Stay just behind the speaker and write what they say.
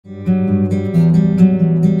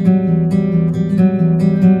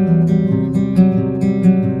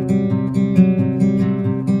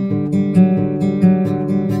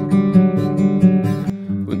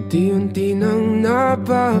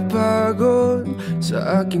bawat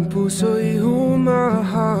sa aking puso'y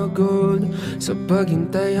humahagod sa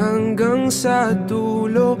paghintay hanggang sa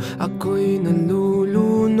dulo. Ako'y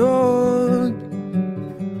nalulunod,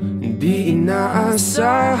 di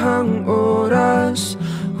inaasahang oras,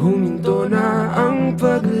 huminto na ang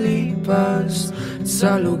paglipas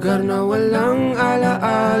sa lugar na walang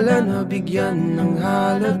alaala na bigyan ng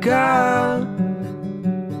halaga.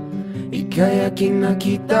 Ika'y aking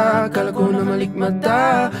nakita, akala ko na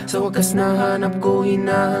malikmata. Sa wakas nahanap ko,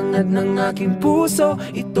 hinahangad ng aking puso.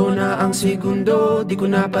 Ito na ang segundo, di ko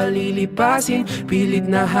na palilipasin, pilit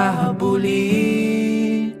na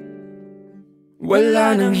hahabulin.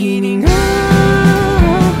 Wala nang hininga,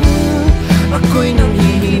 ako'y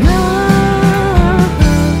nanghihina,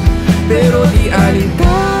 pero di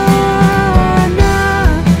alintana.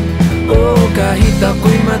 Oh, kahit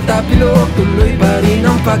ako'y matapilok, tuloy pa rin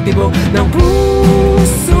ang pagtibok ng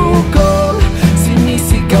puso ko.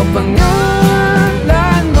 Sinisigaw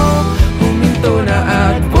pangalan mo, huminto na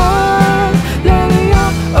at wag lalayo.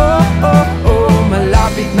 Oh, oh, oh,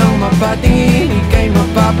 malapit nang mapatingin, ika'y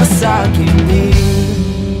mapapasakitin.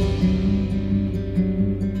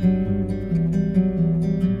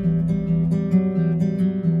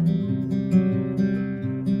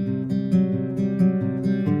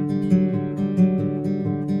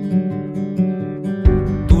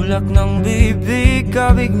 Tulak ng bibig,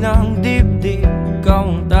 kabig ng dibdib, ikaw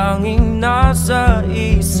ang tanging nasa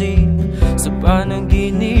isip. Sa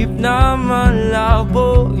panaginip na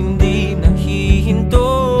malabo, hindi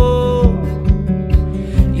nahihinto.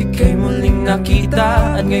 Ika'y muling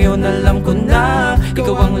nakita at ngayon alam ko na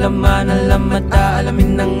ikaw ang laman, alam at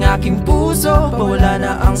aalamin ng aking puso. Pawala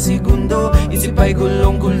na ang segundo, isip ay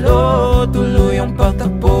gulong-gulo, tuloy ang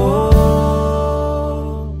pagtakbo.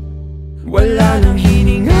 Wala nang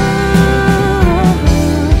hininga,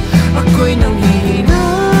 ako'y nanghihina,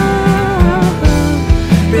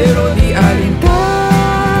 pero di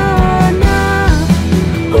alintana.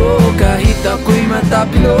 Oh, kahit ako'y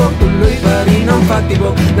matapilok, tuloy pa rin ang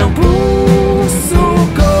pagtibok ng puso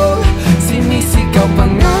ko. Sinisigaw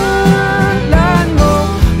pangalan mo,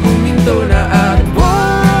 huminto na at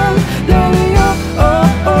wag lalayo. Oh,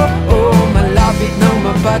 oh, oh, malapit nang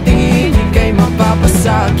mapatingin, ika'y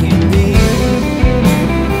mapapasakitin.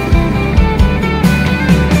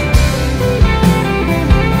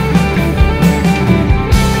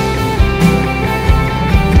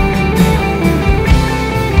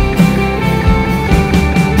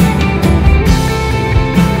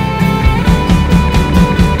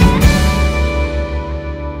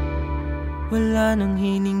 Wala nang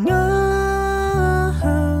hininga,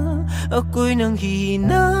 ako'y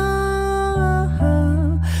nanghihina,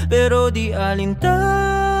 pero di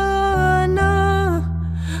alintana.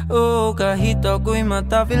 Oh, kahit ako'y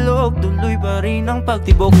matapilok, tuloy pa rin ang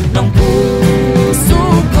pagtibok ng puso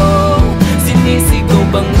ko. Sinisigaw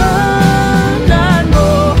pangalan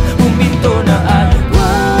mo, huminto na at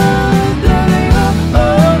wag lalayo.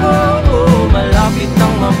 Oh, oh, oh, malapit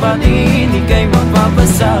nang mapatingin, ika'y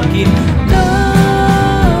mapapasakit na.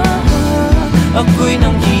 Ako'y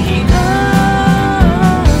nanghihina,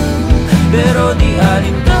 pero di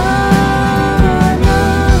alintana.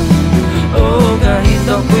 Oh, kahit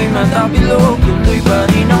ako'y matapilok, tuloy pa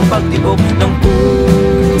rin ang pagtibok ng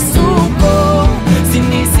puso ko.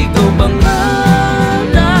 Sinisigaw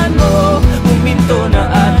pangalan mo, huminto na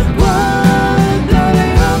at wag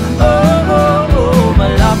lalayo. Oh, oh, oh,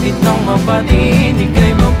 malapit nang mapatingin,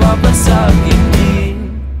 ika'y mapapasakitin.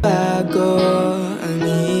 Bago ang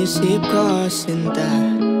isip ko, sinta,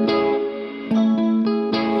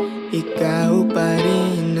 ikaw pa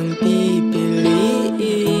rin ang pipiliin.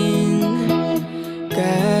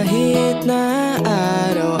 Kahit na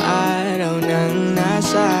araw-araw nang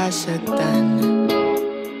nasasaktan,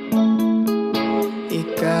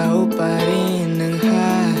 ikaw pa rin ang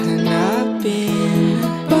hahanapin.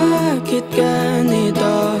 Bakit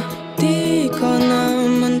ganito? Di ko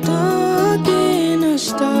naman to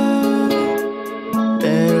ginusto,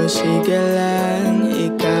 pero sige lang,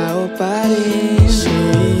 ikaw pa rin.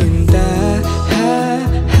 Sinta, ha,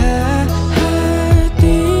 ha, ha,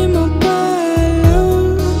 di mo ba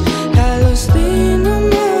alam? Halos di na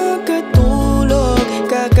makatulog,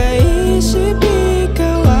 kakaisip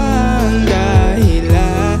ikaw ang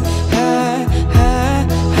dahilan. Ha, ha,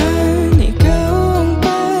 ha, ikaw ang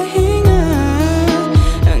pahinga,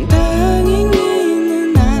 ang tanging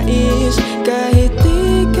ninanais, kahit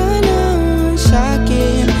di ka naman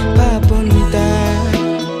sa'kin papunta.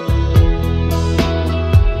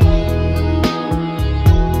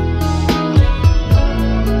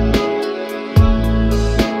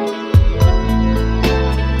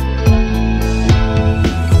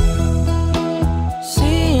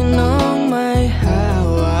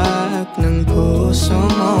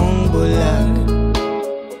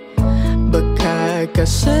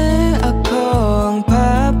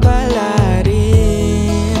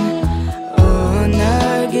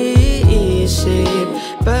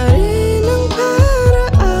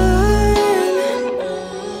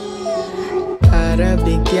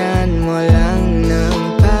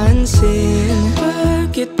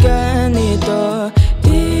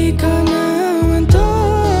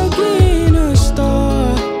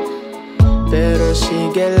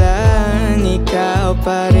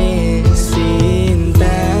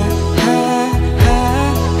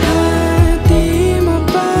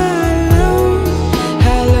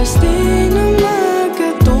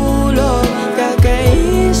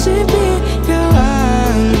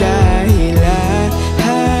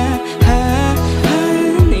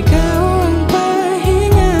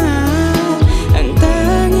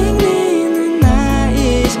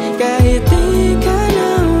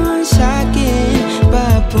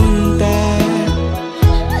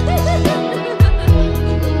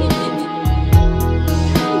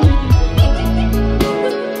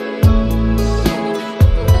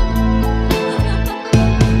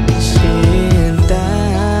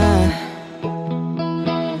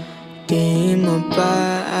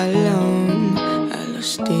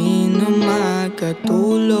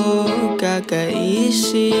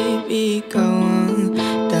 isip, ikaw ang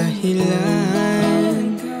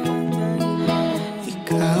dahilan.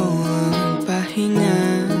 Ikaw ang pahinga,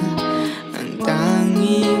 ang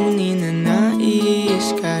tanging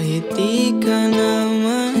ninanais. Kahit di ka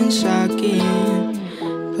naman sa'kin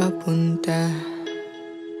papunta.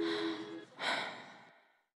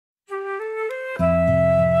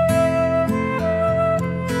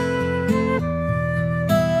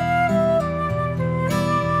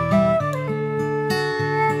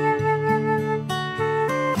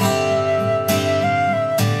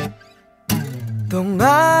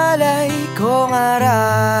 Tungalay kong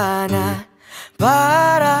arana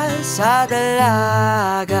para sa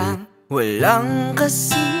dalagang walang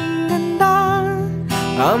kasing ganda.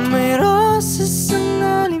 Amoy rosas ang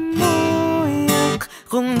alimuyak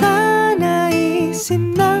kung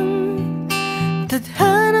nanaisin ng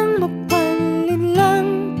tadhanang mapalin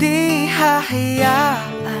lang. Di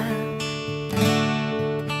hahayaan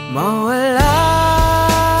mawala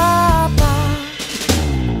pa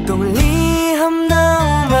tong liham na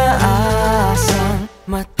umaasang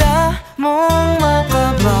mata mong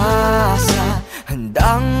makabasa.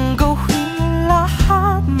 Handang gawin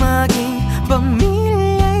lahat, maging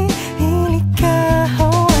pamilya'y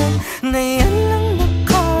ilikawan. Ngayon lang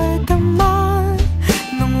nakadama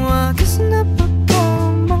ng wagas na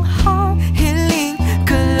pagkamangha. Hiling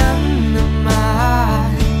ka lang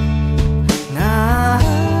naman na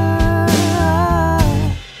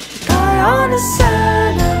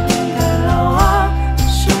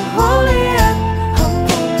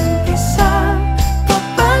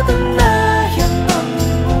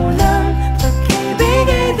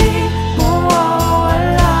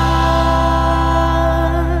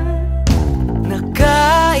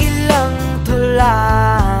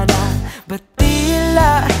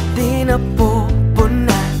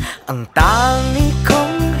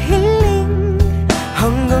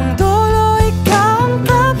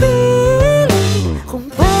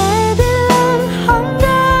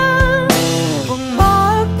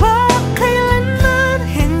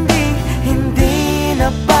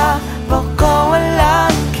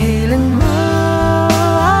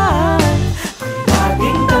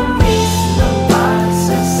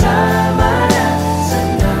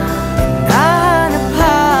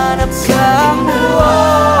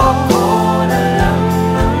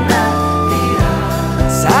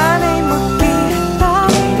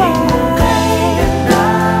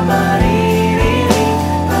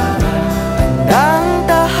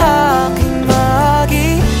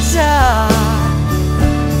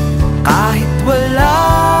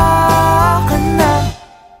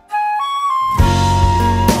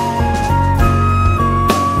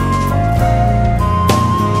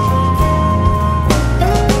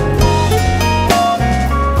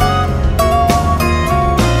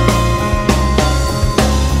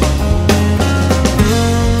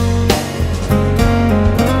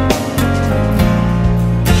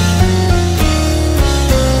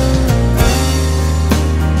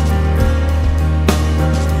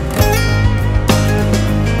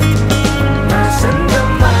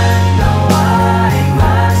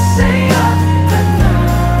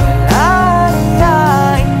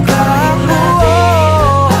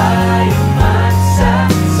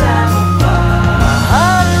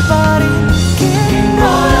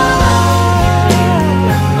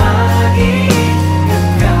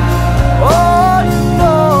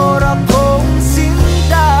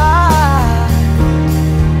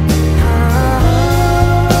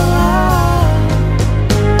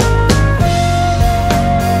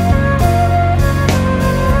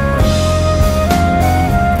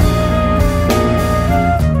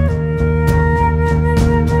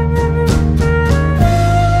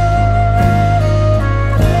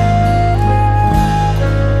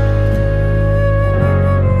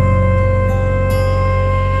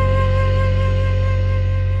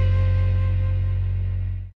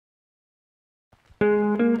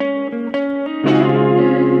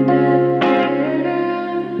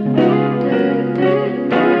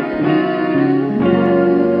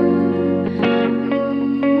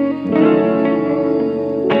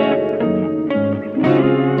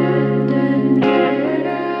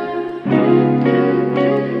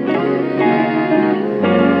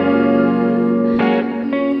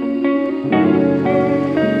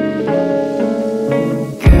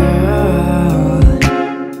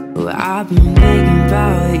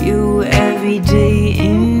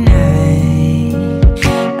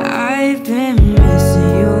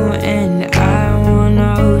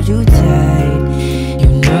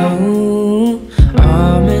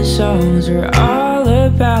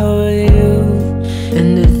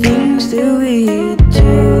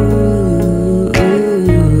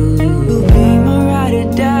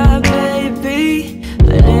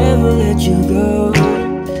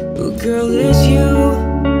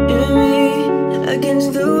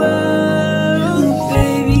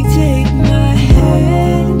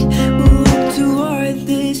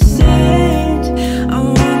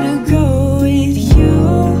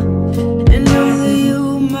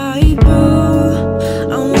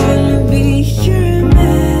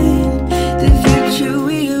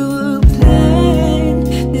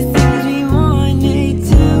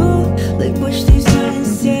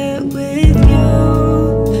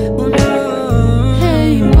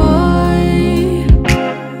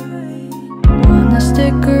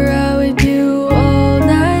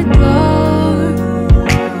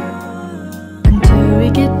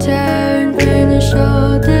finish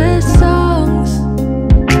all the songs.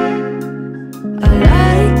 I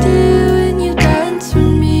liked it when you dance with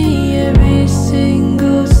me. Every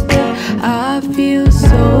single step I feel so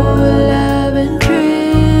alive and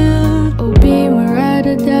thrilled. Oh, be my ride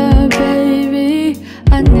or die, baby,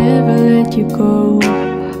 I never let you go.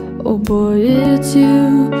 Oh boy, it's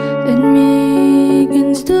you and me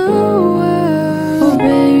against the world. Oh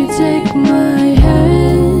baby, take my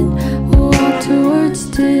hand, walk towards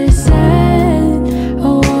this end. I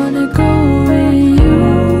wanna go with you,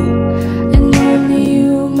 and only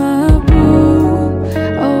you, my boo.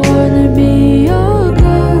 I wanna be your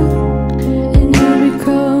girl, and you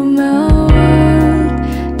become my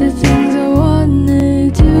world. The things I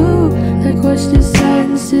wanna do, like watch the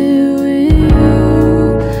sunset with you.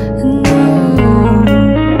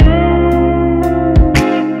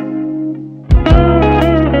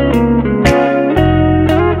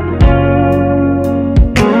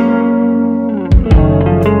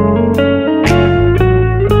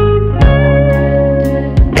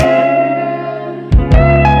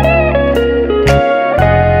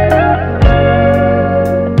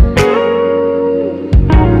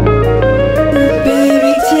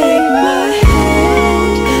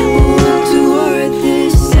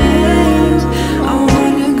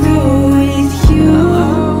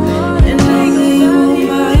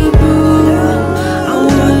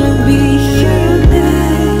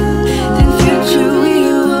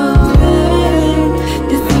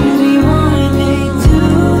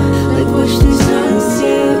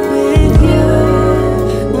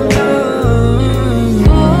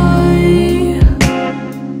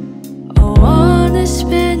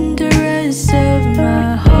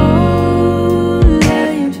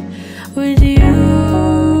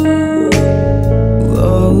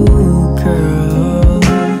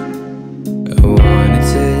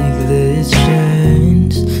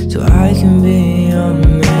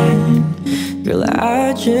 Girl,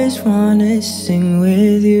 I just wanna sing